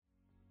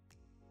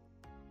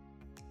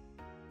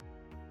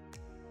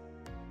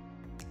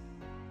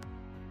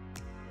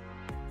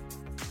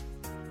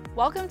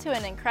Welcome to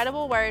an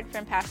incredible word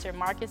from Pastor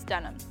Marques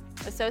Dunham,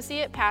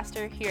 Associate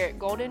Pastor here at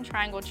Golden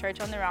Triangle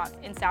Church on the Rock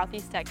in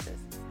Southeast Texas.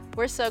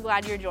 We're so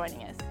glad you're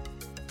joining us.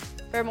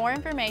 For more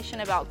information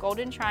about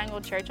Golden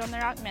Triangle Church on the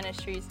Rock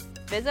Ministries,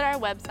 visit our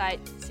website,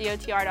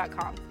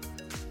 GTCOTR.com.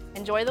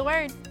 Enjoy the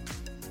word.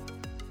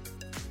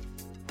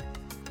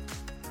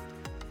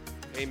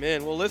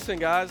 Amen. Well, listen,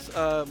 guys,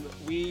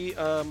 we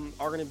are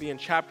going to be in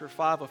chapter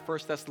 5 of 1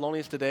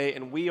 Thessalonians today,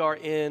 and we are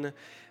in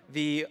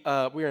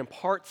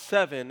part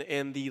 7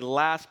 in the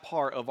last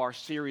part of our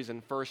series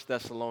in 1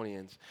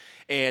 Thessalonians.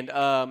 And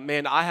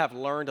man, I have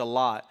learned a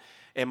lot,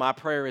 and my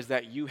prayer is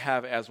that you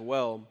have as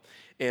well.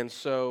 And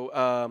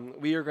so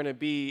we are going to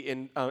be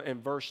in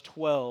verse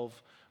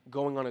 12,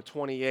 going on to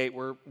 28.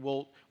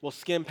 We'll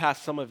skim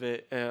past some of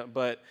it,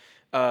 but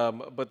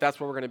that's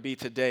where we're going to be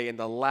today in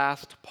the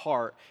last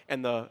part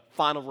and the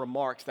final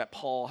remarks that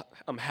Paul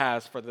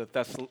has for the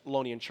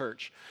Thessalonian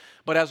church.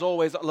 But as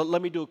always, let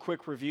me do a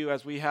quick review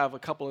as we have a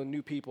couple of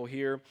new people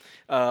here.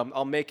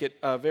 I'll make it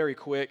very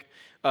quick.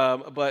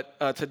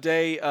 But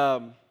today,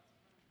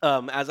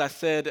 as I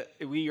said,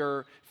 we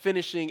are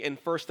finishing in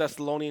 1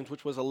 Thessalonians,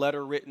 which was a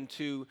letter written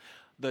to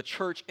the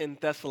church in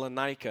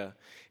Thessalonica.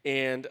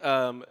 And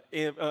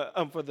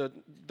for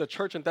the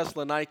church in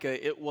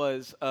Thessalonica, it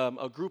was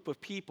a group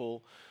of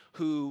people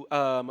who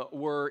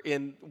were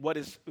in what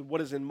is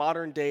in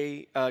modern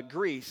day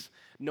Greece,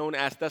 known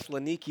as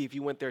Thessaloniki. If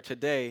you went there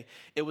today,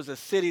 it was a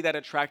city that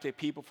attracted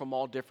people from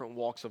all different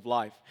walks of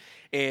life.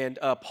 And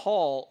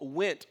Paul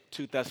went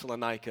to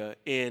Thessalonica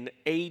in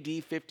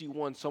AD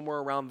 51, somewhere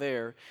around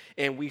there,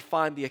 and we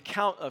find the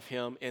account of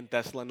him in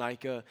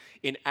Thessalonica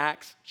in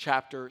Acts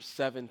chapter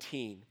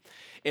 17.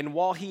 And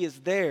while he is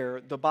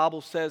there, the Bible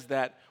says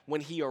that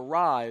when he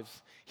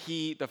arrives,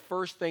 the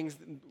first things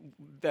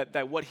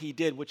that what he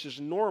did, which is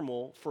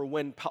normal for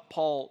when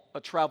Paul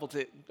traveled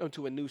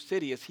to a new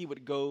city, is he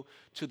would go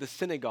to the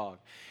synagogue.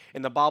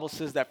 And the Bible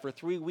says that for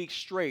 3 weeks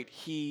straight,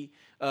 he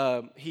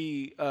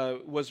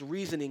was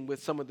reasoning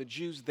with some of the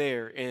Jews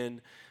there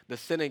in the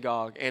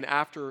synagogue. And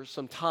after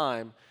some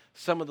time,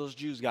 some of those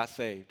Jews got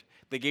saved.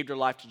 They gave their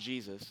life to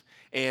Jesus.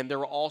 And there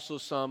were also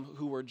some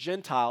who were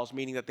Gentiles,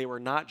 meaning that they were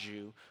not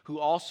Jew, who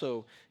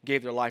also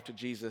gave their life to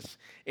Jesus.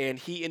 And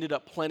he ended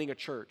up planting a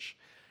church.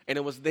 And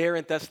it was there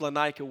in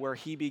Thessalonica where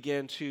he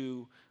began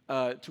to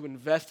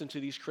invest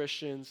into these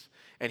Christians,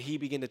 and he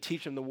began to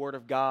teach them the Word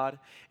of God.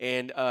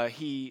 And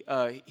he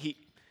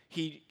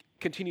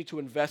continued to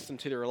invest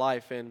into their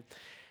life. And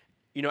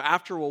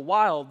after a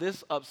while,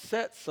 this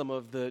upset some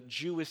of the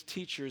Jewish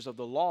teachers of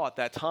the law at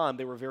that time.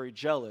 They were very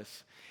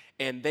jealous.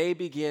 And they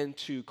began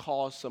to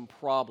cause some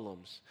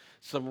problems,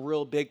 some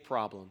real big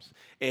problems,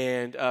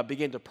 and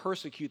began to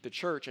persecute the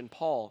church and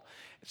Paul,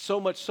 so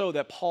much so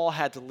that Paul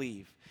had to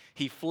leave.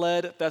 He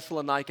fled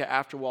Thessalonica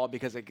after a while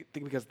because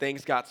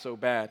things got so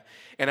bad.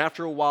 And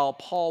after a while,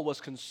 Paul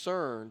was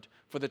concerned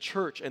for the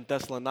church in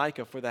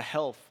Thessalonica, for the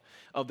health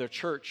of their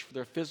church, for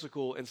their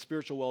physical and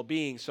spiritual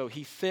well-being. So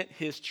he sent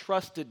his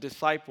trusted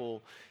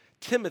disciple,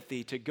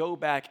 Timothy, to go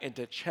back and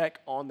to check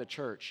on the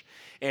church.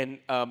 And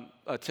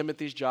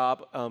Timothy's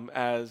job,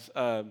 as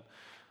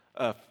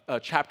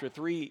chapter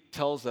 3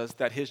 tells us,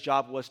 that his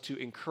job was to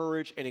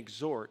encourage and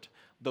exhort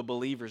the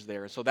believers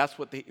there. So that's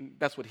what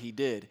he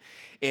did.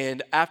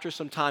 And after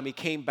some time, he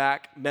came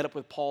back, met up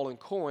with Paul in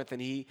Corinth,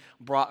 and he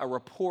brought a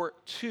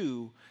report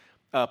to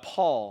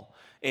Paul.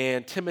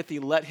 And Timothy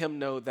let him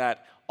know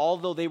that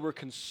although they were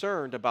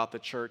concerned about the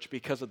church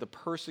because of the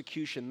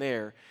persecution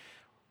there,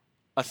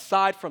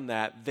 aside from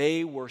that,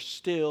 they were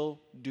still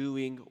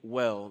doing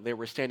well. They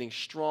were standing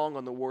strong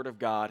on the Word of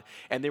God,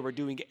 and they were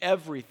doing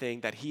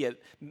everything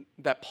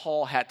that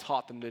Paul had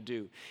taught them to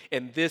do.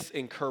 And this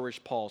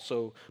encouraged Paul.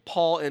 So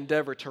Paul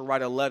endeavored to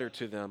write a letter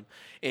to them,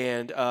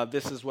 and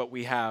this is what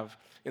we have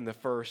in the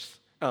first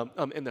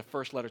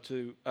letter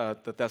to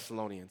the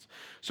Thessalonians.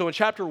 So in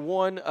chapter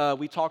 1,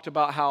 we talked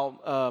about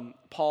how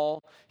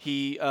Paul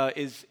he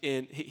is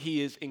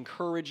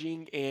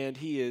encouraging and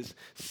he is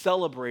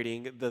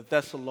celebrating the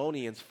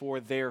Thessalonians for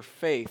their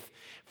faith,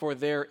 for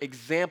their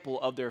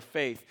example of their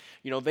faith.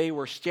 They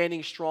were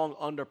standing strong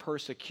under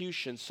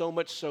persecution, so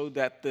much so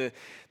that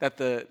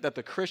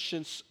the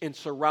Christians in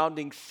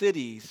surrounding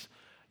cities,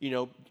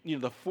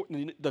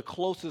 the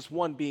closest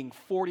one being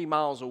 40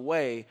 miles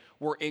away,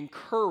 were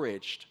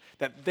encouraged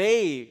that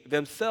they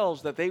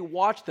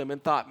watched them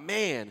and thought,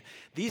 man,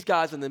 these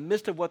guys, in the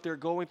midst of what they're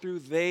going through,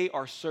 they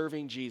are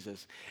serving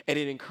Jesus. And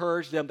it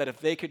encouraged them that if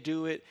they could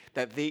do it,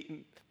 that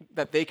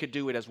they could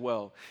do it as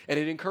well. And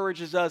it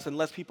encourages us and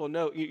lets people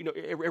know,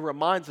 it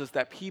reminds us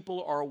that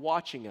people are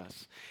watching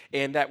us,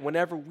 and that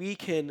whenever we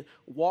can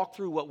walk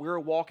through what we're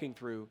walking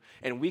through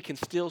and we can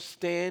still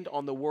stand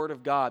on the Word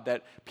of God,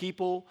 that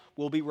people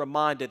will be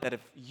reminded that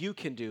if you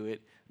can do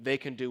it, they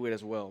can do it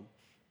as well.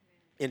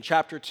 In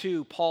chapter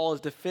 2, Paul is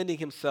defending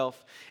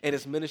himself and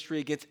his ministry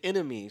against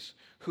enemies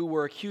who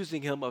were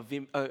accusing him of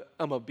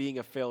being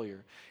a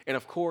failure. And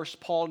of course,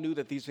 Paul knew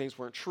that these things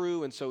weren't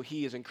true, and so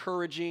he is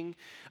encouraging,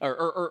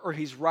 or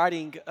he's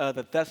writing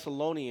the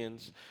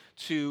Thessalonians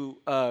to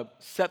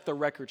set the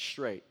record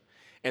straight.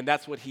 And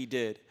that's what he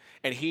did.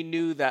 And he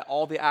knew that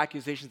all the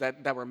accusations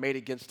that were made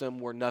against him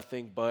were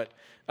nothing but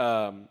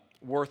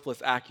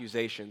worthless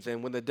accusations.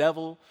 And when the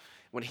devil,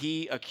 when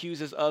he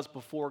accuses us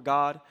before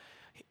God,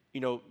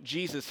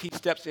 Jesus, he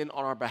steps in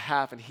on our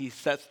behalf and he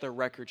sets the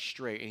record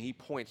straight and he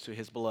points to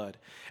his blood.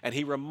 And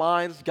he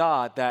reminds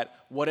God that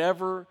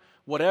whatever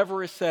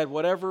is said,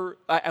 whatever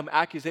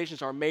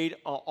accusations are made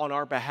on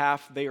our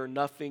behalf, they are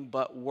nothing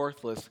but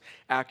worthless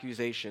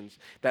accusations.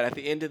 That at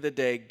the end of the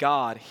day,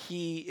 God,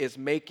 he is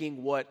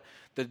making what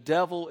the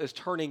devil is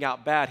turning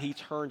out bad, he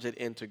turns it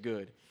into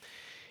good.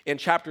 In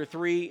chapter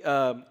 3,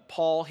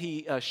 Paul,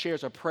 he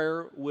shares a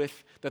prayer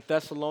with the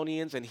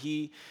Thessalonians, and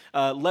he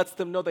lets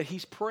them know that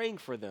he's praying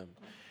for them,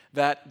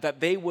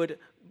 that they would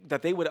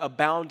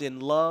abound in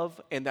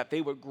love and that they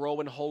would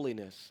grow in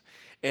holiness.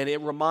 And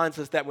it reminds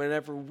us that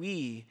whenever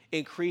we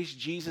increase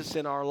Jesus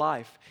in our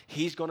life,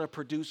 he's going to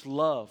produce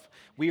love.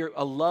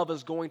 Love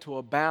is going to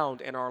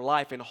abound in our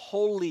life, and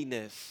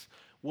holiness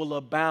will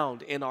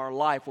abound in our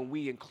life when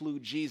we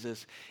include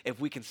Jesus, if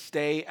we can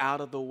stay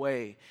out of the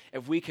way,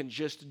 if we can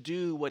just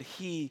do what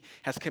he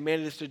has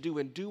commanded us to do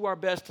and do our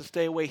best to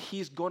stay away,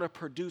 he's going to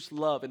produce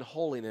love and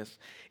holiness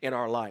in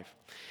our life.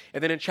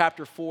 And then in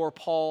chapter 4,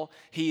 Paul,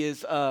 he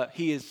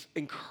is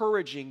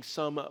encouraging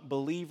some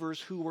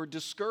believers who were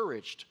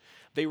discouraged.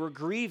 They were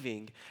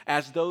grieving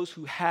as those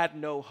who had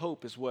no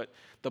hope, is what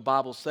the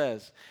Bible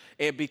says,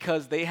 and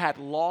because they had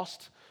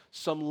lost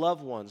some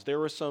loved ones. There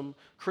were some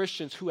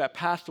Christians who had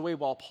passed away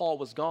while Paul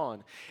was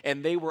gone,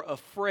 and they were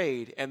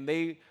afraid and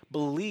they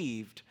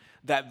believed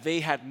that they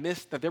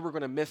were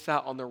going to miss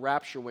out on the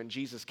rapture when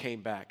Jesus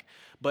came back.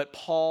 But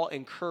Paul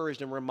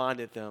encouraged and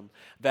reminded them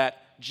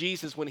that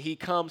Jesus, when he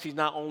comes, he's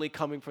not only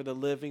coming for the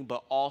living,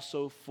 but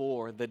also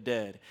for the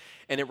dead.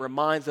 And it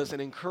reminds us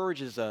and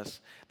encourages us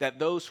that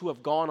those who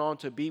have gone on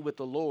to be with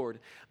the Lord,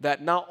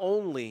 that not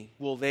only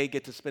will they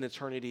get to spend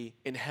eternity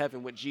in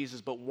heaven with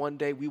Jesus, but one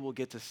day we will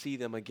get to see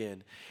them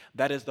again.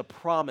 That is the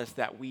promise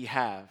that we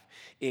have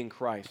in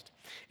Christ.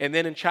 And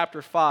then in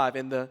chapter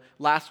 5,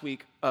 last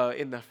week,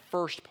 in the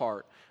first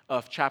part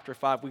of chapter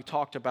 5, we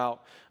talked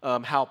about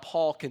how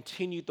Paul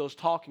continued those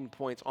talking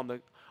points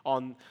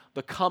on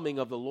the coming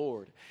of the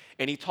Lord.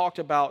 And he talked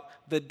about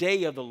the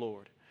day of the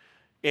Lord.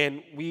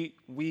 And we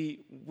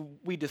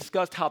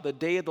discussed how the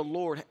day of the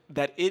Lord,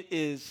 that it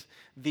is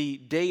the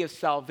day of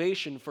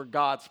salvation for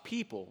God's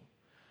people,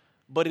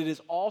 but it is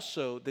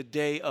also the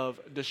day of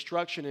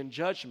destruction and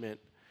judgment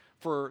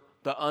for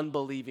the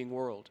unbelieving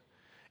world.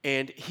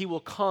 And he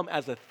will come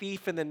as a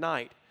thief in the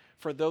night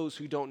for those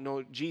who don't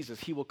know Jesus.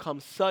 He will come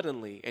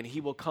suddenly and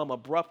he will come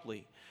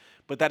abruptly.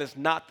 But that is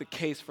not the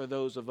case for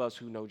those of us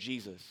who know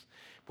Jesus.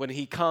 When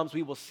he comes,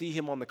 we will see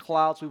him on the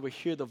clouds. We will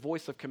hear the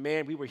voice of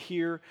command. We will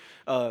hear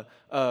the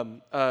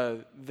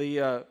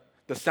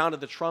sound of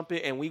the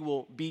trumpet, and we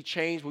will be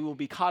changed. We will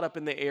be caught up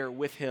in the air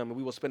with him, and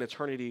we will spend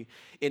eternity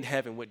in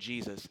heaven with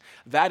Jesus.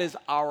 That is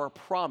our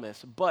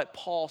promise. But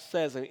Paul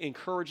says and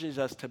encourages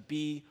us to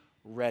be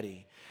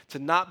ready, to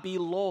not be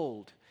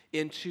lulled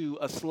into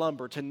a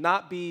slumber, to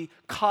not be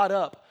caught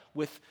up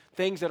with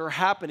things that are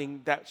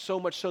happening, that so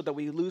much so that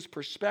we lose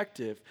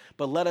perspective,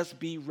 but let us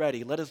be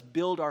ready. Let us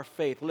build our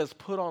faith. Let us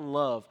put on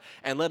love,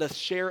 and let us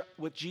share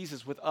with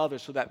Jesus with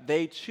others so that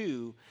they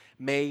too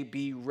may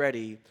be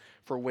ready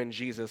for when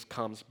Jesus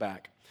comes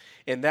back.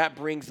 And that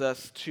brings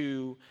us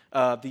to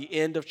the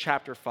end of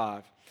chapter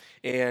 5.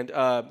 And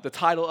the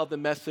title of the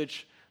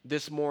message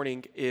this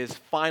morning is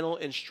Final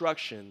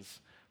Instructions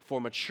for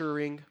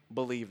Maturing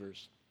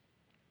Believers.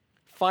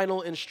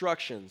 Final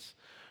instructions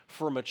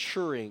for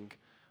maturing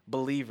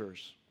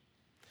believers.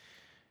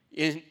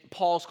 In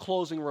Paul's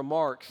closing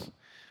remarks,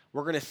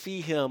 we're going to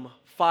see him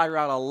fire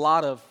out a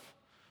lot of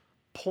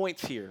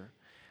points here,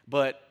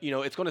 but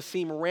it's going to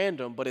seem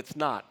random, but it's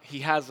not. He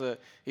has the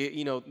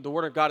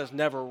Word of God is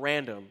never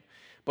random,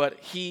 but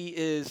he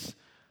is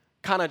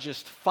kind of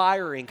just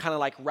firing, kind of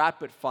like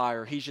rapid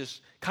fire. He's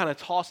just kind of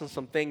tossing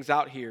some things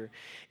out here,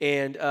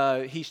 and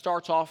he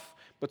starts off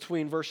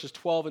between verses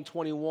 12 and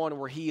 21,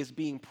 where he is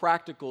being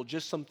practical,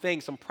 just some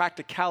things, some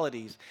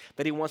practicalities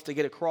that he wants to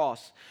get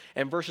across.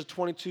 And verses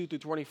 22 through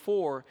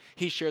 24,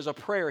 he shares a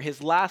prayer,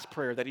 his last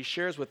prayer that he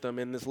shares with them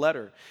in this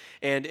letter.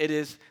 And it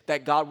is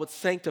that God would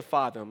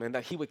sanctify them and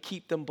that he would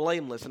keep them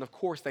blameless. And of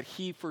course, that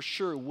he for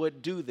sure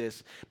would do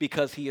this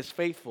because he is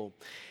faithful.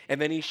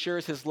 And then he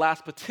shares his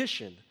last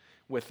petition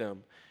with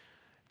them,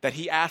 that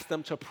he asked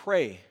them to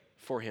pray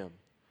for him,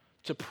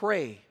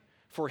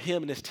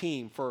 and his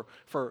team, for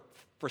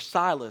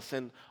Silas,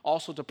 and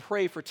also to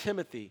pray for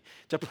Timothy,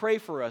 to pray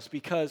for us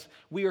because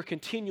we are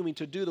continuing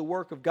to do the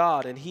work of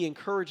God, and he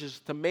encourages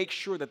to make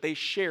sure that they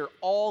share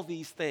all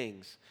these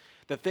things,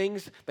 the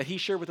things that he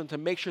shared with them, to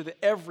make sure that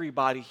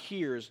everybody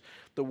hears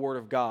the word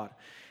of God.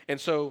 And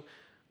so,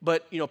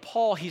 but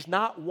Paul, he's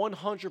not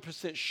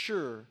 100%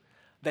 sure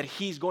that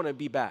he's going to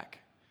be back.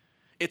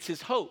 It's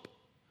his hope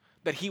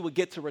that he would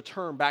get to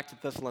return back to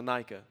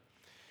Thessalonica.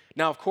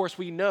 Now, of course,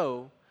 we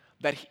know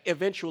that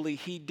eventually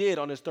he did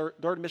on his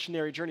third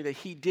missionary journey, that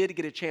he did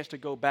get a chance to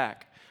go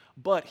back.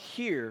 But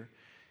here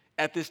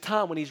at this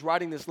time when he's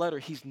writing this letter,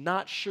 he's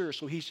not sure.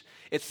 So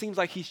it seems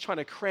like he's trying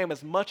to cram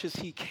as much as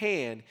he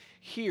can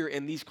here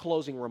in these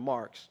closing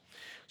remarks.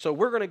 So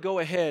we're going to go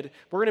ahead.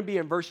 We're going to be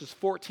in verses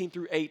 14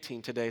 through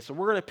 18 today. So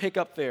we're going to pick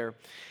up there.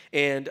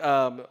 And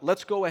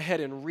let's go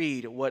ahead and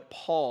read what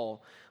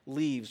Paul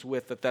leaves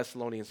with the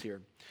Thessalonians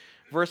here.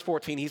 Verse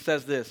 14, he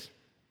says this: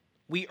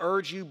 "We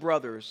urge you,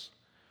 brothers,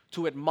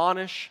 to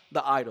admonish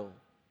the idle,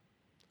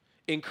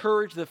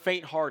 encourage the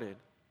faint-hearted,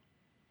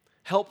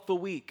 help the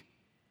weak,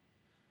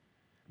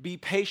 be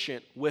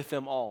patient with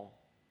them all.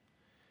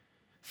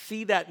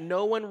 See that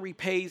no one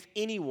repays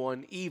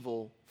anyone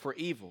evil for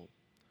evil,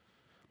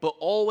 but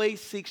always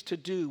seeks to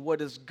do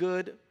what is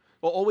good,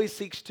 or always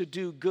seeks to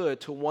do good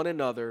to one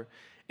another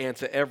and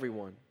to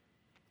everyone.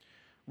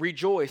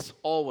 Rejoice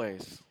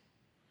always,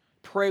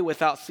 pray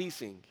without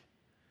ceasing,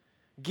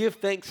 give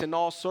thanks in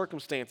all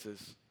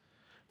circumstances,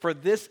 for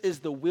this is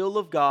the will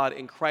of God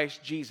in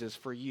Christ Jesus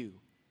for you.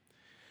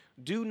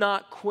 Do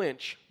not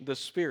quench the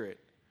spirit.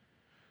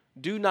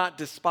 Do not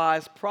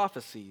despise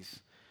prophecies,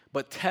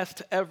 but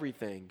test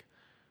everything.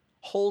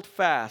 Hold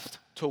fast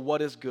to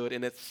what is good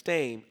and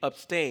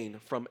abstain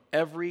from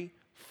every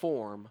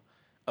form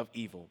of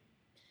evil."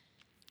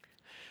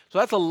 So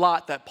that's a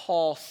lot that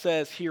Paul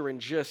says here in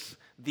just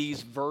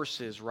these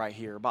verses right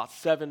here, about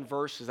 7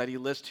 verses that he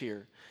lists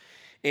here.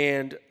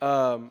 And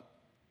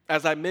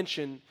as I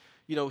mentioned,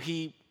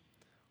 he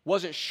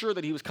wasn't sure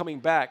that he was coming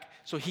back,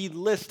 so he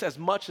lists as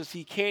much as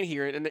he can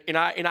here. And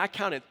I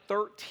counted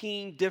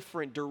 13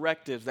 different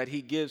directives that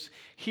he gives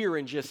here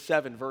in just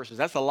 7 verses.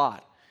 That's a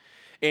lot.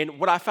 And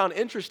what I found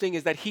interesting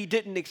is that he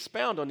didn't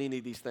expound on any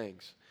of these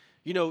things.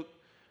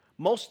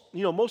 Most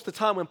of the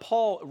time when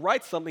Paul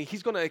writes something,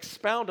 he's going to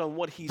expound on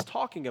what he's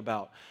talking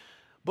about.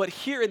 But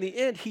here in the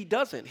end, he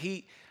doesn't.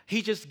 He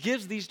just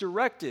gives these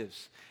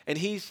directives, and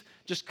he's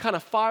just kind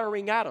of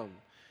firing at them.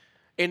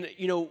 And,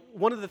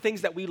 one of the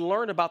things that we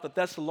learn about the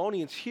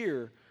Thessalonians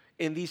here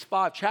in these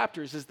 5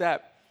 chapters is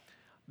that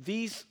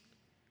these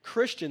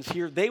Christians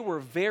here, they were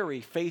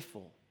very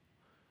faithful.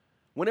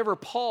 Whenever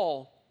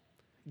Paul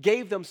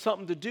gave them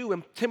something to do,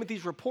 in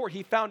Timothy's report,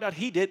 he found out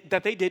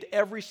that they did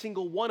every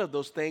single one of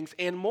those things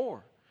and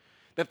more,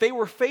 that they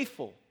were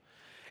faithful.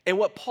 And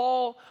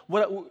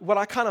what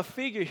I kind of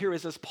figure here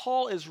is, as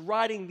Paul is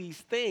writing these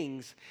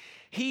things,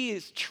 he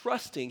is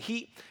trusting.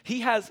 He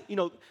has,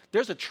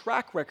 there's a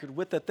track record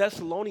with the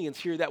Thessalonians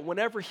here that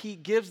whenever he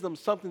gives them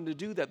something to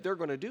do, that they're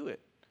going to do it.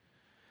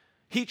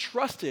 He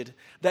trusted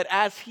that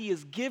as he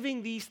is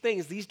giving these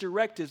things, these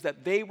directives,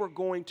 that they were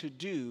going to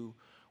do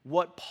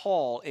what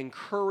Paul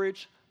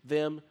encouraged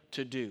them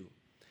to do.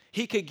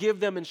 He could give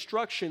them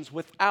instructions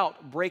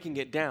without breaking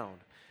it down.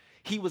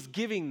 He was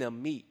giving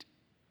them meat.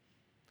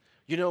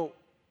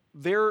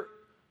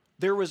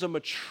 There was a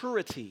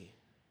maturity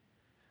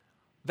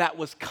that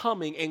was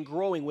coming and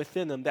growing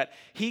within them that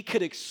he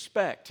could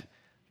expect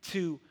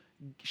to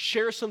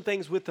share some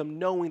things with them,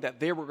 knowing that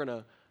they were going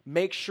to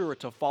make sure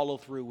to follow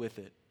through with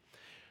it.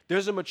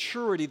 There's a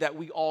maturity that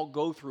we all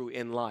go through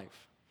in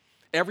life.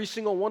 Every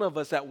single one of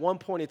us at one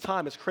point in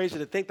time, it's crazy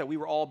to think that we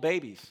were all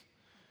babies,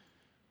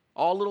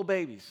 all little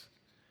babies.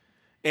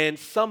 And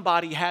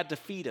somebody had to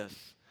feed us.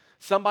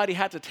 Somebody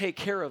had to take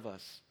care of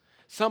us.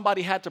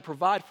 Somebody had to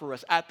provide for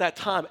us. At that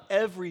time,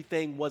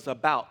 everything was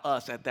about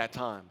us at that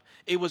time.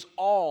 It was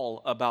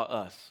all about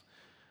us.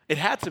 It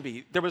had to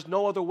be. There was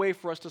no other way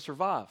for us to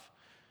survive.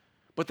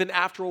 But then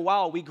after a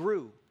while, we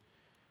grew.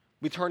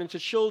 We turned into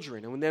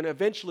children. And then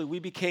eventually we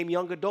became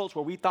young adults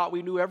where we thought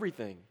we knew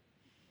everything.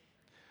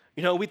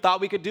 We thought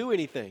we could do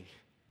anything.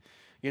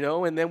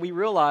 And then we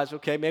realized,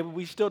 okay, maybe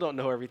we still don't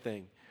know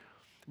everything.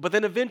 But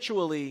then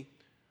eventually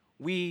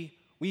we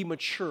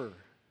mature.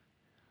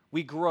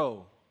 We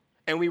grow.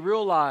 And we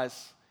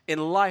realize in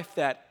life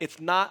that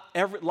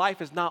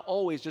life is not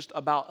always just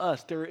about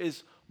us. There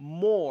is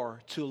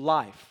more to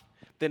life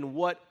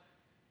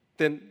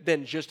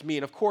than just me.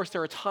 And of course,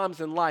 there are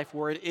times in life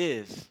where it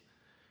is.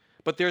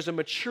 But there's a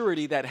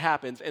maturity that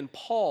happens. And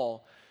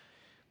Paul,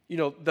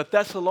 the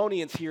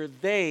Thessalonians here,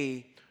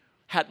 they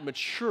had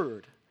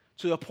matured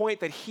to the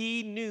point that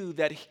he knew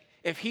that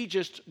if he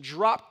just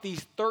dropped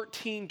these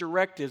 13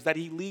 directives that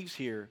he leaves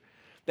here,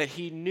 that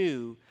he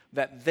knew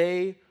that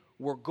they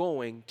were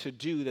going to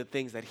do the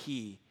things that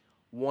he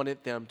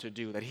wanted them to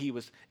do, that he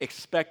was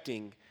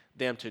expecting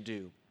them to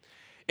do.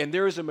 And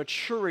there is a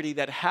maturity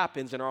that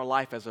happens in our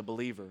life as a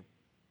believer.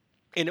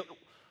 And,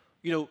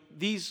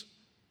 these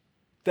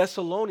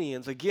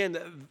Thessalonians,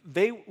 again,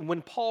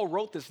 when Paul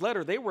wrote this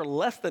letter, they were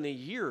less than a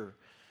year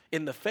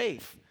in the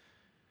faith.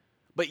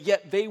 But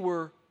yet they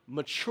were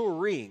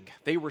maturing.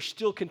 They were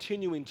still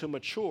continuing to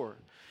mature.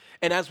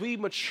 And as we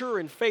mature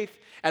in faith,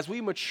 as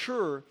we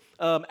mature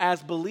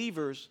as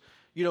believers,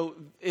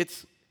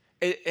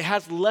 it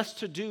has less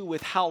to do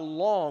with how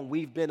long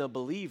we've been a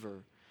believer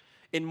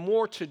and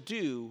more to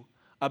do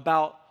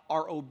about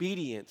our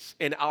obedience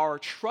and our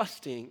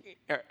trusting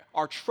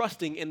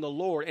in the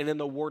Lord and in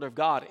the Word of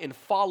God and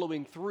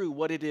following through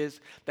what it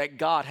is that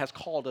God has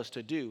called us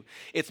to do.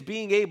 It's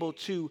being able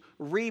to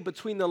read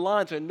between the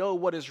lines and know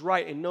what is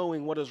right and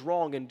knowing what is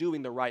wrong and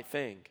doing the right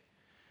thing.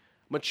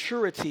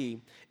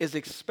 maturity is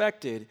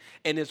expected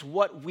and is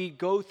what we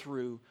go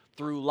through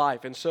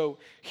life. And so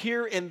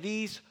here in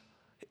these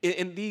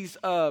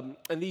 7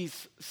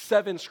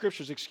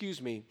 scriptures,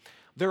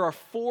 there are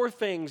 4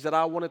 things that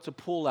I wanted to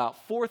pull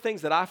out, 4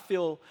 things that I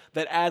feel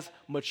that as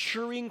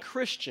maturing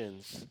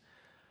Christians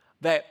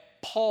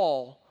that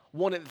Paul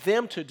wanted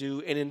them to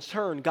do, and in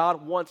turn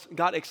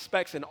God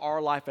expects in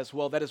our life as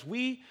well, that as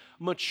we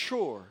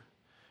mature,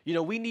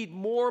 we need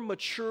more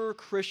mature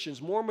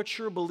Christians, more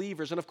mature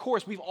believers. And of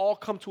course, we've all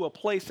come to a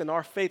place in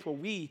our faith where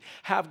we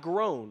have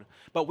grown,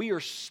 but we are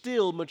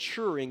still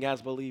maturing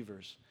as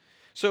believers.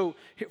 So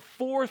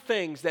 4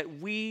 things that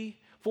we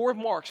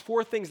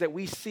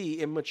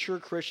see in mature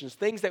Christians,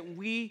 things that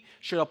we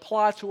should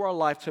apply to our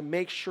life to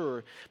make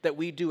sure that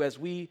we do as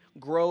we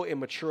grow and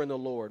mature in the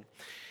Lord.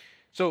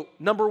 So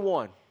number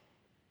 1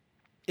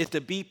 is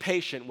to be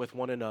patient with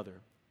one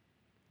another.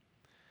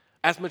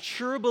 As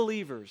mature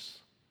believers,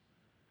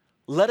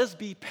 let us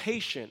be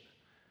patient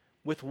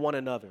with one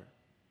another.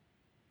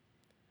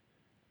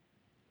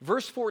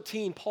 Verse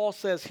 14, Paul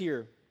says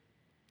here,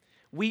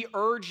 "We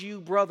urge you,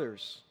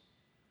 brothers,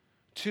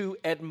 to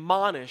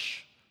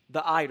admonish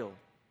the idle."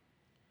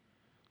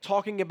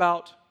 Talking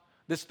about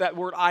this, that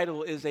word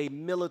idle is a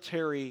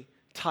military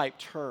type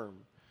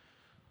term.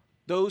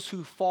 Those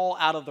who fall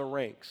out of the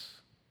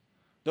ranks,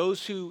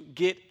 those who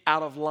get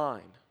out of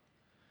line.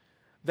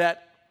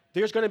 That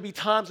there's going to be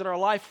times in our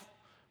life,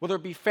 whether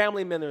it be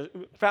family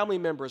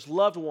members,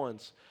 loved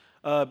ones,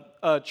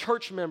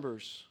 church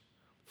members,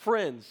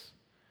 friends,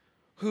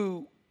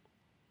 who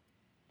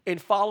in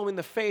following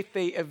the faith,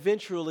 they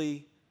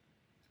eventually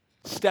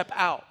step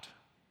out.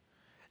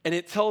 And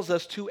it tells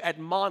us to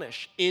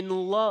admonish in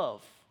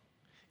love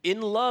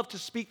to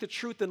speak the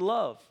truth in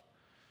love,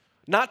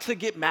 not to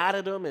get mad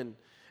at them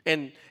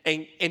and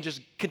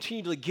just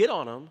continue to get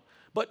on them,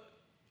 but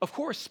of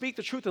course speak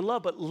the truth in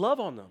love, but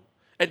love on them,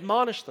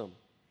 admonish them,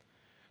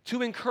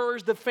 to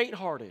encourage the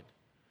faint-hearted.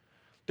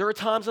 There are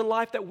times in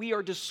life that we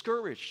are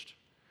discouraged,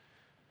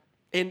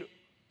 and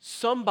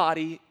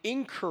somebody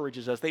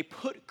encourages us. They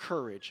put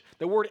courage.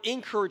 The word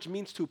encourage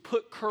means to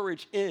put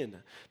courage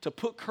in, to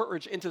put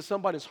courage into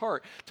somebody's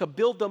heart, to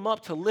build them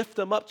up, to lift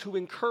them up, to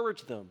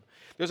encourage them.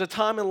 There's a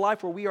time in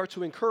life where we are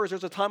to encourage.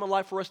 There's a time in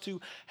life for us to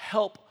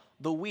help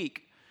the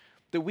weak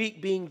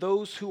being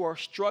those who are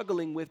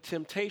struggling with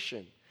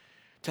temptation,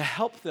 to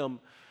help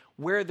them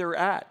where they're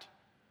at.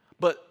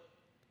 But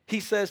he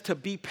says to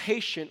be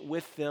patient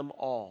with them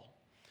all.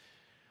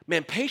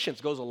 Man, patience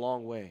goes a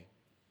long way.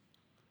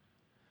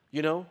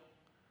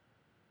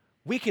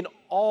 We can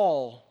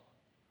all,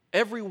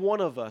 every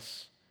one of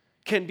us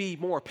can be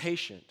more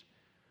patient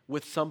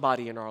with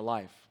somebody in our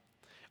life.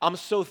 I'm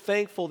so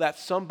thankful that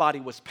somebody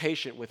was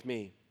patient with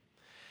me.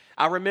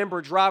 I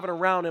remember driving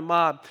around in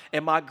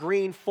my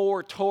green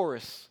Ford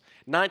Taurus,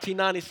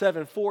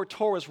 1997 Ford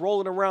Taurus,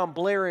 rolling around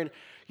blaring,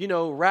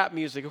 rap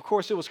music. Of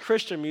course, it was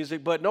Christian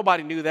music, but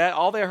nobody knew that.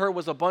 All they heard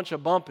was a bunch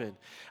of bumping,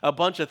 a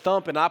bunch of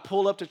thumping. I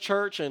pulled up to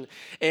church, and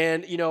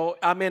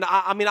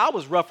I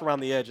was rough around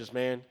the edges,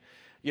 man.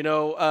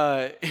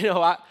 I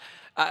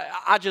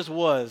just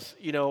was.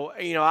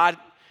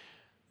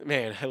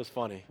 Man, it was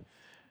funny.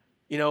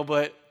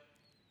 But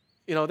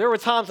there were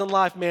times in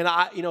life, man,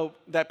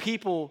 that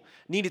people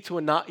needed to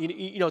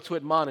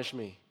admonish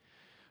me,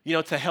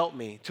 to help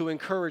me, to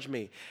encourage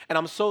me, and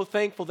I'm so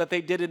thankful that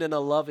they did it in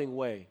a loving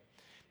way.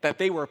 That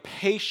they were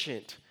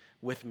patient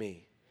with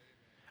me.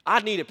 I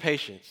needed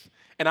patience.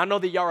 And I know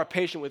that y'all are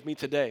patient with me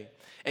today.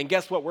 And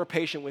guess what? We're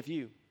patient with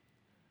you.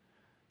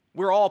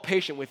 We're all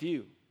patient with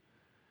you.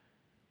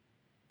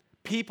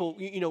 People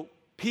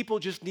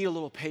just need a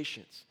little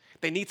patience.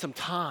 They need some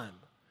time.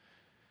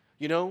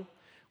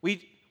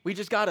 We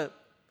just gotta,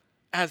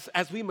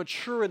 as we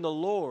mature in the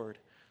Lord,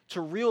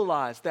 to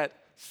realize that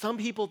some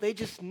people, they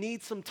just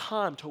need some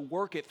time to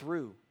work it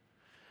through.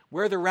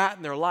 Where they're at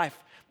in their life,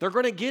 they're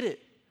gonna get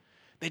it.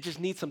 They just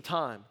need some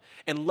time.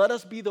 And let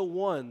us be the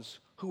ones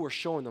who are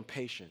showing them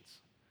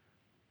patience,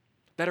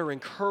 that are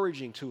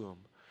encouraging to them,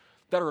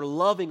 that are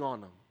loving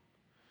on them.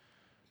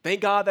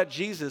 Thank God that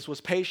Jesus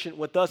was patient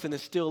with us and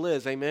it still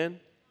is. Amen?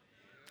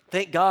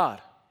 Thank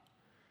God.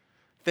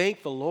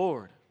 Thank the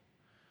Lord.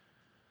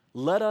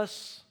 Let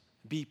us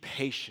be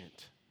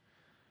patient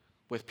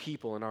with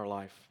people in our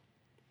life.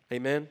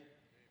 Amen?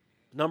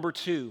 Number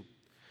 2,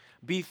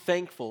 be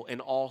thankful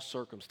in all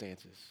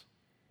circumstances.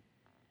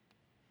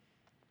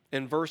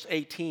 In verse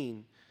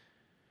 18,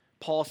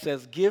 Paul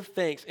says, "Give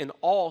thanks in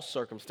all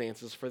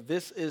circumstances, for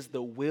this is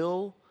the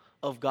will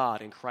of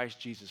God in Christ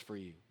Jesus for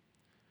you."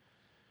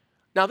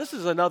 Now, this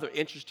is another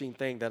interesting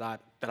thing that I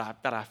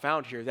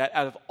found here, that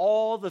out of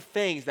all the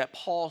things that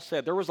Paul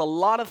said, there was a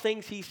lot of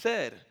things he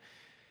said.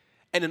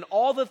 And in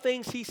all the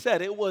things he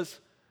said, it was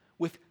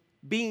with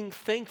being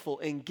thankful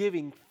and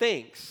giving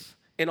thanks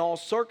in all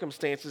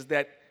circumstances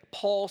that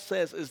Paul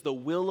says is the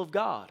will of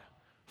God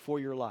for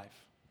your life.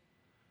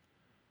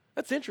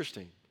 That's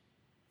interesting.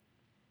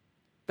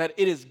 That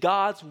it is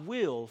God's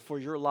will for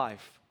your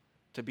life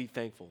to be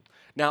thankful.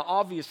 Now,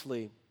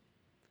 obviously,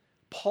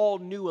 Paul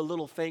knew a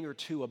little thing or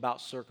two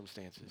about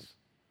circumstances.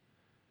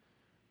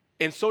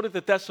 And so did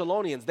the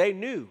Thessalonians. They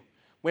knew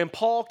when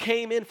Paul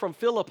came in from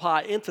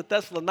Philippi into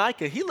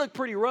Thessalonica, he looked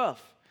pretty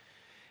rough.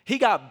 He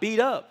got beat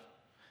up.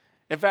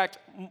 In fact,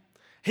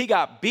 he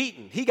got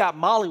beaten. He got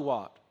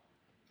mollywopped.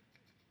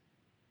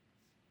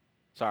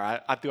 Sorry,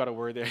 I threw out a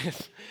word there.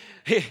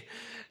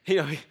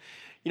 He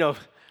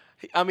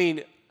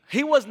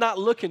was not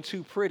looking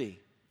too pretty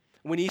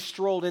when he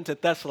strolled into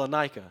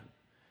Thessalonica.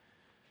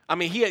 I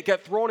mean, he had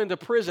got thrown into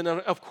prison,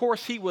 and of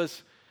course he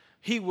was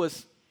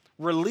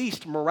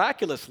released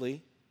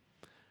miraculously.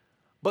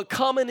 But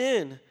coming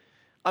in,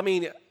 I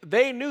mean,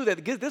 they knew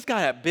that this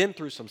guy had been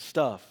through some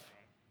stuff.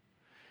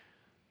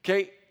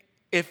 Okay,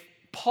 if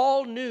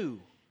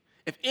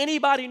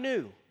anybody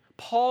knew,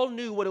 Paul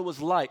knew what it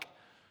was like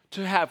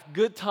to have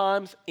good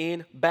times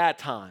and bad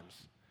times,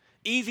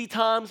 easy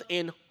times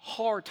and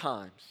hard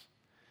times.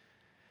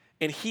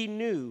 And he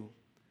knew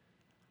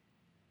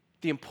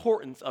the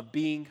importance of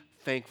being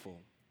thankful.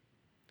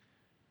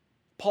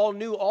 Paul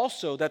knew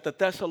also that the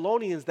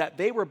Thessalonians, that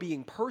they were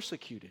being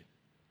persecuted.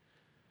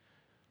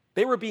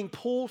 They were being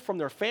pulled from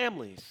their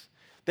families.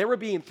 They were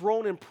being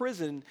thrown in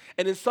prison,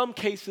 and in some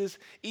cases,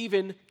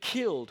 even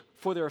killed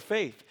for their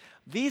faith.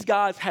 These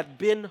guys had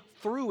been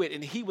through it,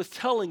 and he was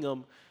telling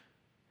them,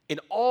 in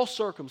all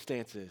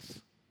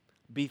circumstances,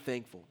 be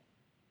thankful.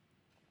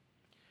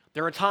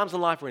 There are times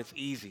in life where it's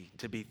easy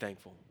to be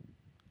thankful.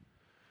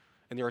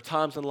 And there are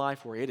times in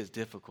life where it is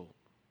difficult.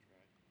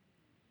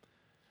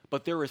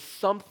 But there is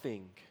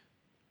something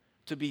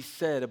to be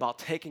said about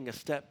taking a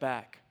step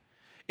back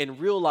and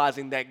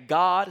realizing that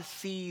God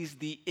sees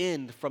the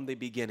end from the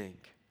beginning.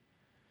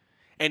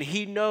 And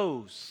he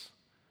knows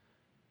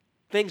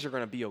things are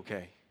going to be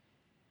okay.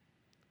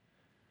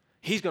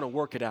 He's going to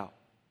work it out.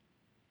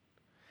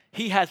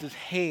 He has his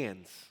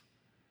hands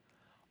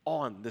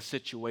on the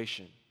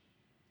situation.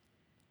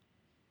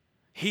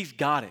 He's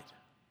got it.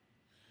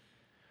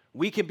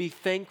 We can be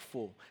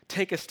thankful,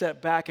 take a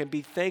step back and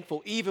be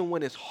thankful even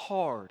when it's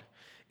hard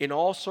in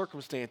all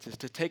circumstances,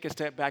 to take a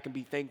step back and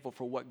be thankful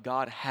for what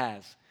God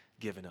has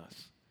given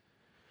us,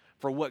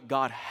 for what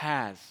God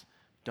has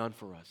done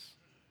for us.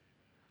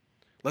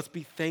 Let's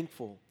be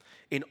thankful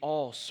in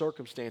all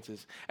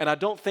circumstances. And I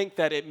don't think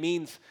that it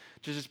means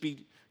to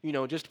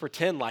just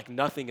pretend like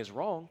nothing is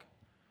wrong.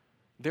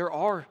 There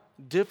are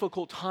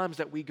difficult times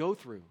that we go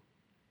through.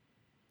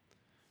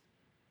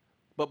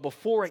 But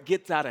before it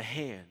gets out of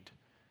hand,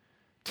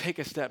 take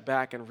a step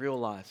back and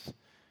realize,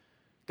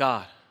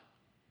 God,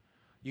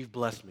 you've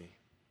blessed me.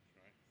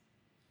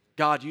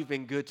 God, you've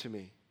been good to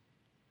me.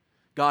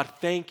 God,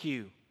 thank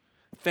you.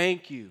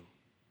 Thank you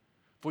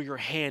for your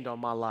hand on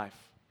my life.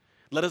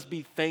 Let us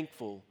be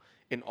thankful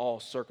in all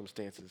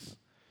circumstances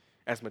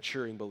as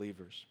maturing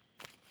believers.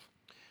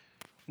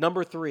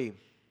 Number 3,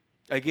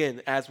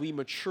 again, as we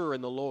mature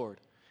in the Lord,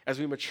 as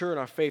we mature in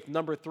our faith,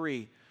 number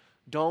 3,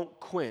 don't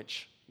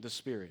quench the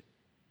Spirit.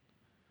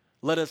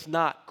 Let us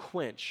not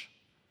quench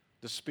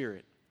the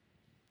Spirit.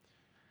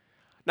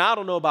 Now, I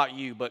don't know about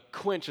you, but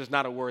quench is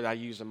not a word I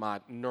use in my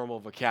normal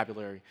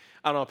vocabulary.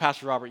 I don't know,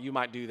 Pastor Robert, you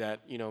might do that.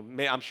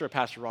 I'm sure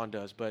Pastor Ron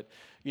does, but,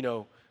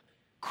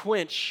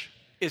 quench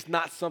is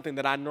not something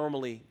that I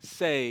normally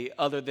say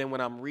other than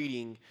when I'm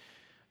reading,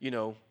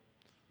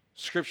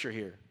 scripture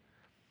here.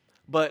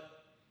 But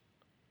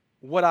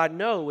what I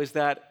know is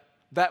that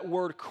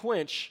word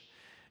quench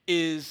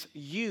is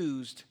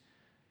used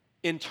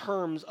in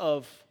terms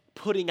of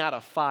putting out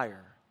a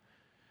fire.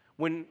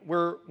 When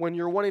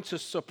you're wanting to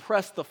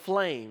suppress the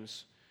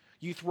flames,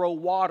 you throw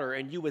water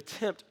and you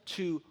attempt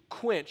to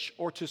quench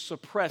or to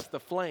suppress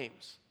the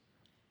flames.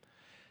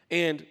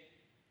 And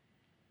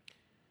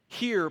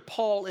here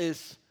Paul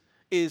is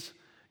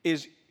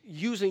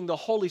using the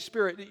Holy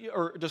Spirit,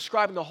 or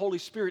describing the Holy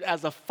Spirit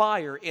as a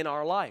fire in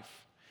our life.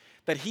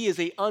 That he is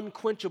a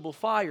unquenchable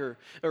fire,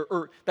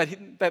 or that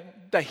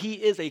he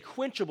is a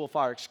quenchable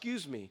fire,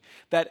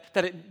 that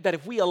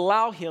if we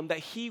allow him, that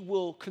he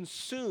will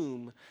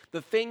consume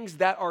the things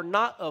that are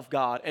not of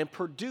God and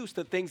produce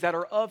the things that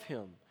are of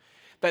him.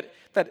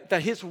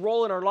 That his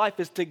role in our life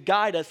is to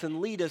guide us and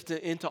lead us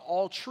into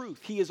all truth.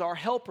 He is our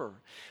helper,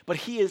 but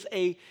he is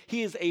a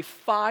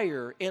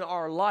fire in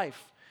our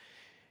life.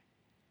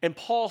 And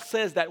Paul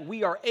says that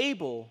we are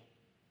able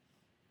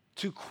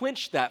to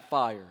quench that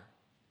fire.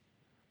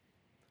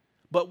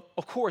 But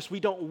of course, we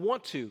don't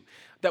want to.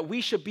 That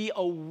we should be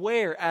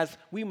aware as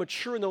we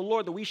mature in the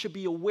Lord, that we should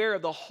be aware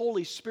of the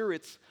Holy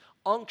Spirit's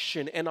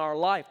unction in our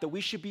life, that we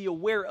should be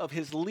aware of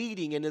his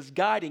leading and his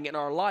guiding in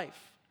our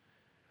life.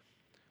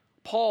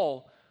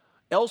 Paul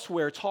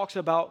elsewhere talks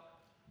about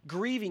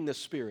grieving the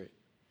Spirit.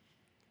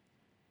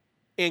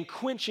 And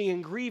quenching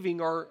and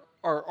grieving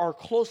are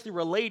closely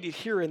related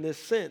here in this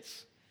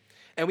sense.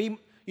 And we,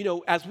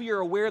 as we are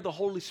aware of the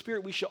Holy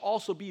Spirit, we should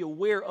also be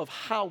aware of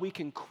how we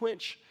can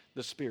quench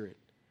the Spirit.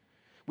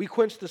 We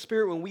quench the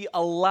Spirit when we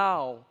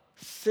allow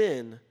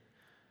sin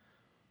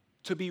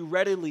to be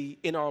readily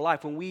in our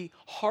life. When we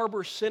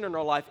harbor sin in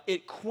our life,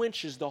 it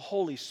quenches the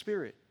Holy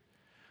Spirit.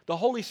 The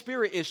Holy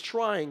Spirit is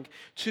trying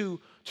to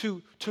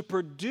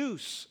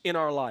produce in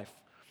our life.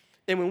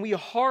 And when we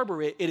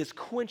harbor it, it is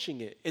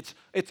quenching it.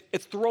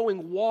 It's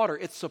throwing water.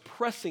 It's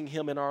suppressing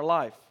him in our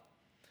life.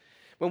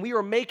 When we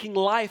are making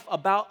life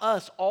about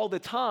us all the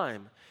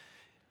time,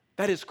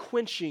 that is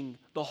quenching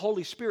the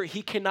Holy Spirit.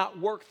 He cannot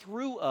work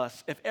through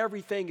us if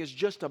everything is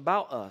just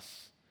about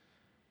us.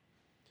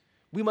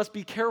 We must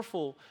be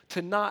careful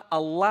to not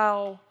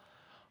allow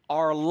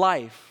our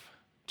life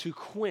to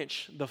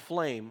quench the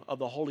flame of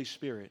the Holy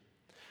Spirit.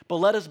 But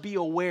let us be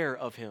aware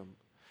of him.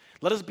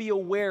 Let us be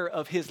aware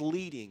of his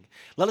leading.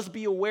 Let us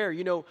be aware,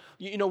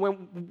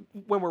 when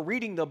we're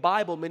reading the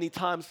Bible many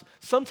times,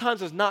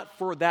 sometimes it's not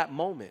for that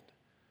moment.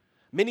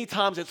 Many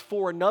times it's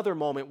for another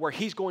moment where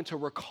he's going to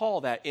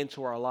recall that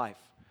into our life.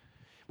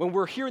 When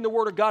we're hearing the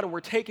word of God and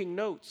we're taking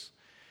notes,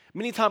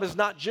 many times it's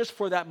not just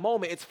for that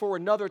moment, it's for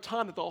another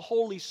time that the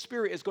Holy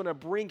Spirit is going to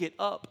bring it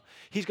up.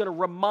 He's going to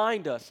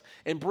remind us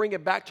and bring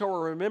it back to our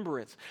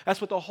remembrance. That's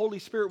what the Holy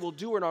Spirit will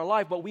do in our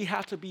life, but we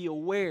have to be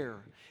aware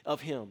of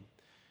him,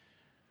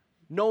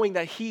 knowing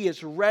that he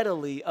is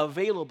readily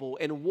available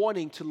and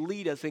wanting to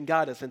lead us and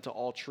guide us into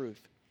all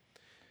truth.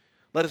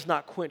 Let us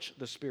not quench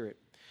the Spirit.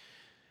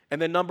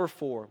 And then number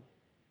 4,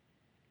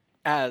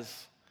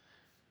 as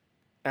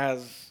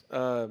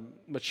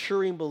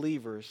maturing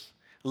believers,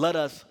 let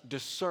us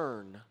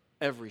discern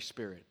every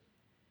spirit.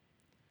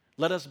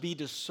 Let us be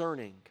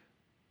discerning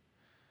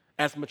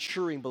as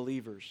maturing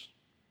believers.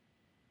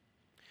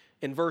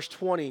 In verse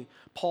 20,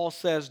 Paul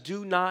says,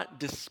 do not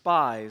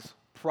despise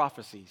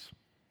prophecies.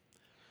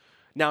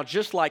 Now,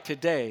 just like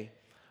today,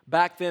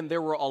 back then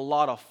there were a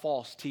lot of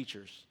false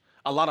teachers,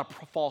 a lot of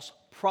false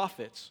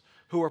prophets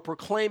who were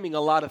proclaiming a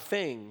lot of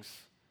things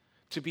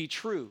to be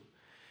true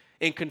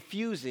and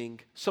confusing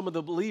some of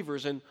the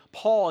believers. And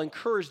Paul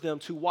encouraged them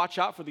to watch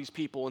out for these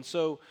people. And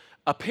so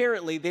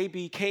apparently they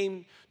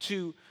came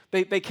to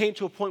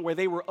a point where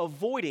they were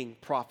avoiding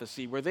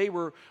prophecy, where they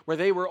were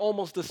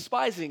almost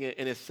despising it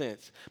in a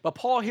sense. But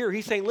Paul here,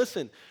 he's saying,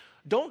 listen,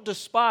 don't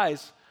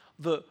despise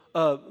the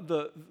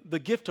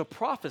gift of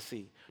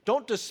prophecy.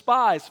 Don't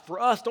despise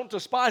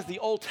the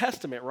Old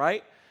Testament,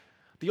 right?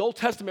 The Old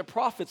Testament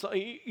prophets,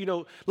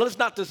 let us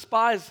not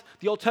despise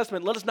the Old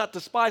Testament. Let us not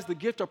despise the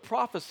gift of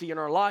prophecy in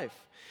our life,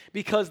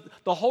 because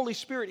the Holy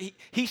Spirit,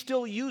 he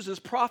still uses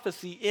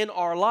prophecy in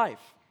our life.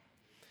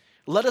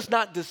 Let us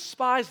not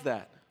despise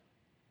that,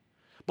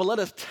 but let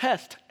us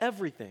test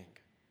everything.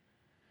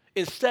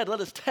 Instead, let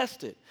us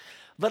test it.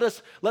 Let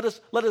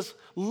us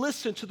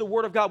listen to the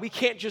Word of God. We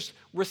can't just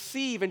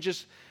receive and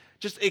just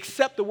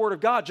accept the Word of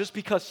God just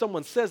because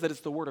someone says that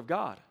it's the Word of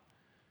God.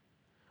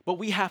 But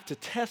we have to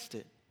test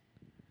it.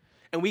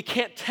 And we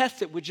can't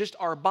test it with just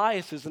our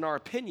biases and our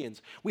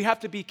opinions. We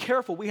have to be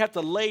careful. We have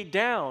to lay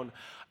down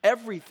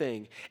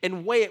everything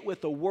and weigh it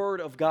with the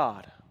Word of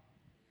God.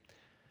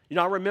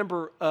 I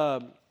remember,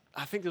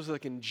 I think it was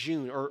like in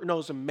June, it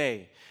was in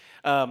May.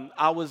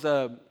 I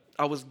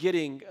was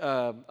getting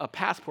a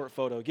passport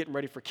photo, getting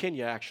ready for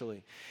Kenya,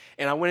 actually.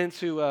 And I went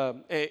into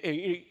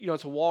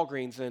to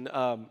Walgreens, and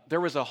there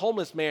was a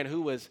homeless man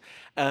who was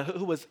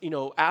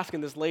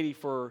asking this lady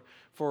for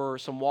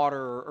some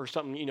water or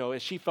something,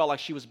 and she felt like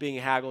she was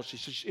being haggled.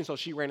 So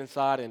she ran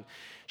inside, and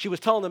she was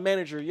telling the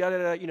manager,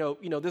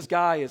 this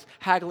guy is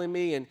haggling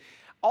me, and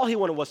all he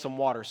wanted was some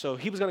water. So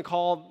he was going to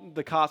call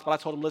the cops, but I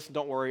told him, listen,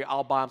 don't worry,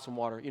 I'll buy him some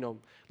water.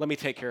 Let me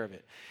take care of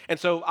it. And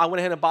so I went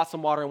ahead and bought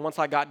some water, and once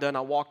I got done,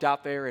 I walked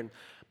out there, and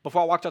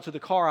before I walked out to the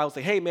car, I was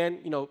like, hey, man,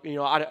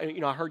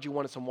 I heard you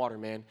wanted some water,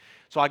 man.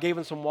 So I gave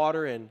him some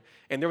water, and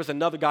there was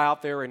another guy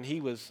out there, and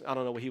I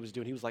don't know what he was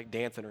doing. He was like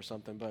dancing or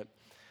something,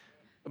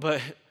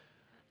 but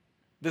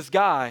this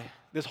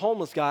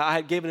homeless guy, I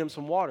had given him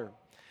some water.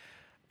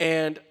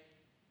 And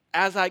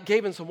as I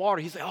gave him some water,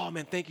 he said, oh,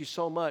 man, thank you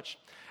so much.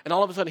 And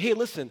all of a sudden, hey,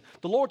 listen,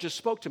 the Lord just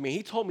spoke to me.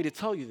 He told me to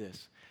tell you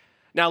this.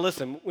 Now,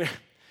 listen,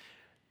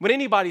 when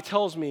anybody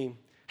tells me,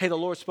 hey, the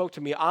Lord spoke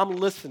to me, I'm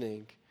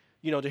listening,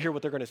 to hear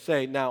what they're going to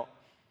say. Now,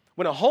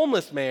 when a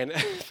homeless man,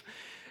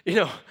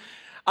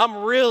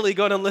 I'm really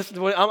going to listen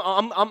to it.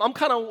 I'm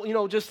kind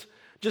of,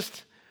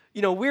 just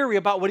weary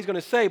about what he's going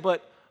to say.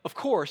 But, of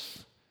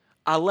course,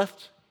 I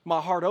left my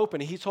heart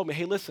open, and he told me,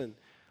 hey, listen,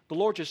 the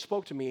Lord just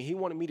spoke to me, and he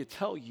wanted me to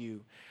tell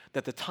you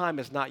that the time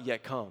has not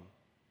yet come.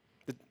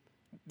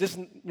 This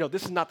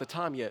is not the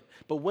time yet,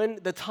 but when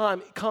the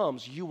time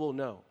comes, you will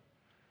know.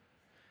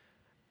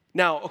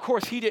 Now, of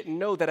course, he didn't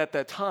know that at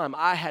that time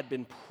I had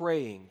been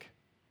praying.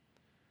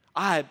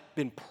 I had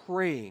been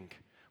praying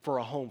for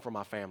a home for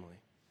my family.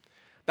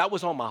 That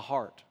was on my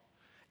heart.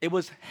 It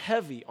was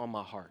heavy on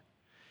my heart.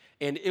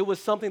 And it was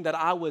something that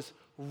I was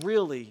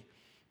really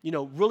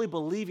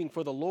believing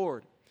for the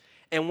Lord.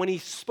 And when he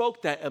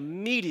spoke that,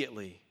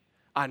 immediately,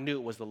 I knew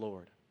it was the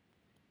Lord.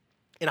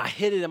 And I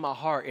hid it in my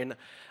heart, and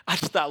I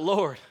just thought,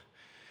 Lord,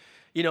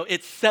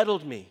 it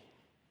settled me.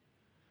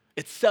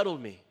 It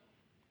settled me.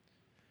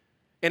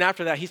 And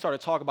after that, he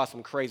started talking about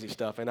some crazy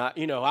stuff, and I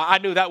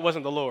knew that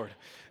wasn't the Lord.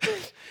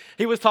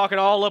 He was talking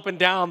all up and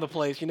down the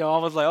place. I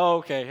was like, oh,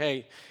 okay,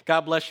 hey,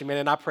 God bless you, man.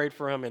 And I prayed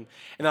for him, and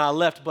then I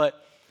left.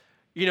 But,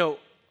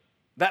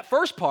 that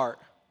first part,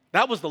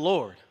 that was the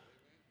Lord.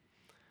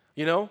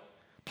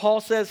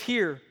 Paul says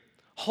here,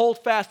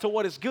 hold fast to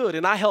what is good.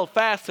 And I held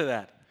fast to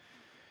that.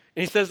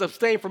 And he says,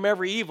 abstain from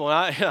every evil.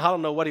 And I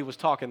don't know what he was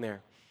talking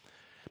there.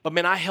 But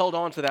man, I held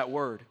on to that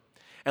word.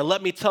 And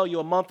let me tell you,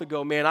 a month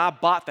ago, man, I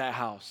bought that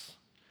house.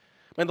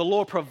 Man, the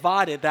Lord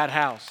provided that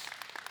house.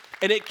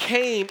 And it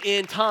came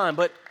in time,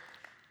 but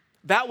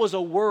that was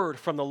a word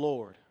from the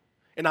Lord.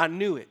 And I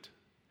knew it.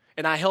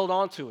 And I held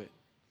on to it.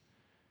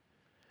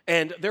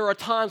 And there are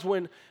times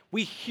when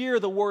we hear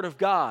the word of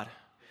God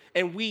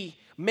and we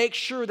make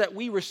sure that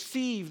we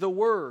receive the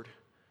word.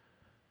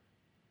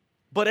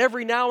 But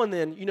every now and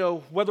then,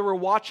 whether we're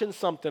watching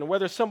something,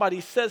 whether somebody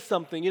says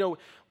something,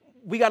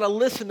 we got to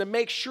listen to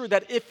make sure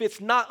that if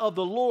it's not of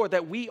the Lord,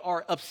 that we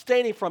are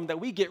abstaining from, that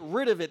we get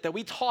rid of it, that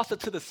we toss it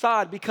to the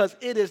side because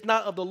it is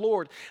not of the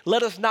Lord.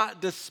 Let us not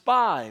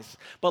despise,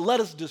 but let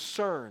us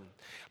discern.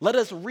 Let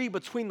us read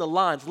between the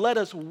lines. Let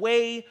us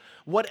weigh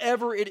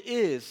whatever it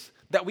is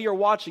that we are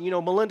watching.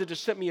 Melinda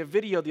just sent me a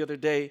video the other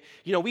day.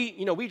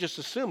 We just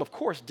assume, of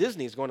course,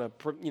 Disney is going to,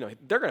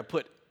 they're going to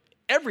put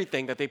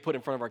everything that they put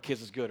in front of our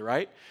kids is good,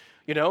 right?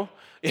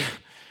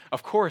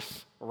 Of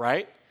course,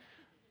 right?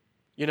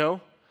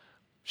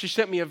 She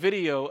sent me a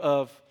video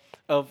of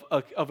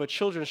a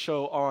children's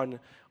show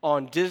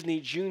on Disney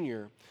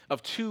Junior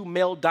of two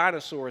male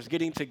dinosaurs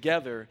getting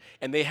together,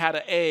 and they had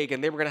an egg,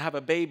 and they were going to have a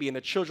baby, and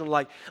the children were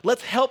like,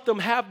 let's help them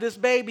have this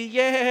baby,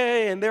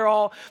 yay! And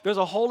there's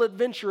a whole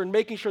adventure in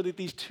making sure that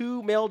these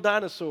two male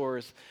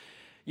dinosaurs,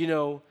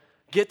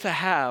 get to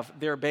have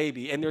their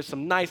baby. And there's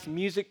some nice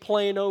music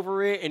playing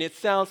over it, and it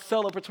sounds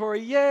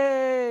celebratory,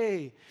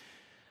 yay!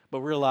 But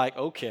we're like,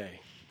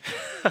 okay,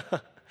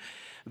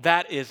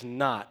 that is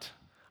not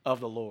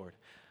of the Lord.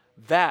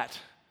 That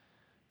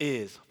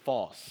is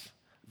false.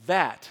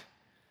 That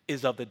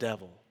is of the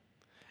devil.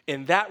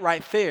 And that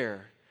right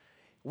there,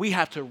 we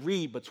have to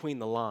read between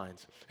the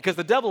lines. Because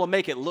the devil will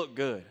make it look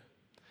good.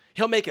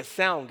 He'll make it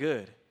sound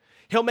good.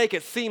 He'll make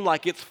it seem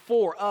like it's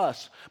for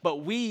us. But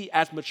we,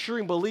 as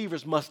maturing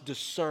believers, must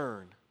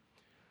discern.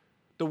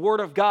 The word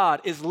of God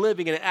is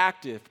living and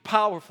active,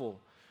 powerful,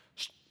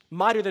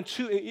 mightier than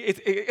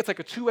it's like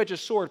a two-edged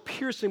sword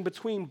piercing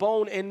between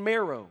bone and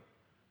marrow.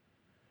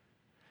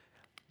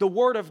 The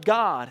word of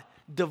God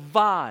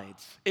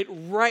divides. It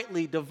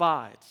rightly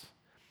divides.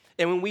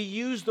 And when we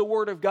use the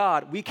word of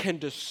God, we can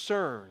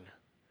discern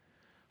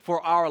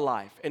for our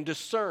life and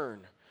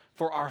discern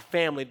for our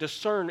family,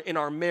 discern in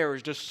our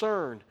marriage,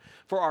 discern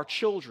for our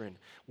children.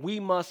 We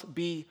must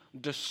be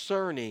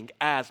discerning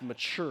as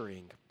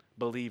maturing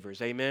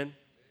believers. Amen?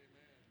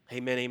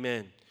 Amen,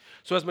 amen.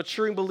 So as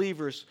maturing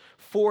believers,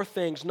 4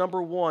 things.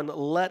 Number 1,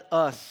 let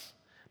us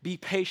be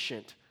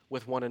patient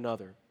with one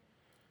another.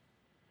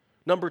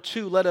 Number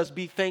 2, let us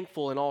be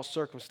thankful in all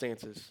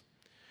circumstances.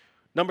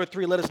 Number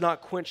 3, let us not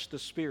quench the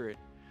spirit.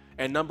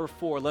 And number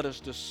 4, let us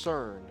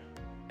discern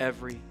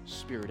every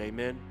spirit.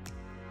 Amen.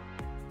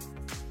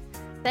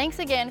 Thanks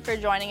again for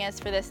joining us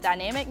for this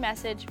dynamic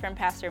message from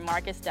Pastor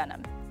Marques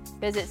Dunham.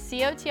 Visit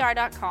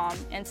COTR.com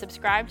and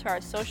subscribe to our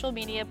social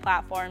media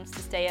platforms to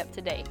stay up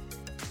to date.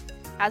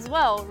 As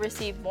well,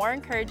 receive more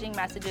encouraging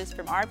messages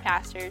from our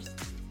pastors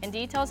and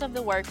details of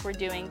the work we're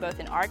doing both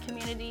in our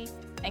community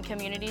and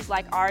communities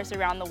like ours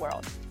around the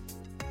world.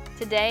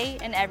 Today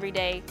and every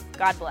day,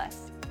 God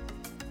bless.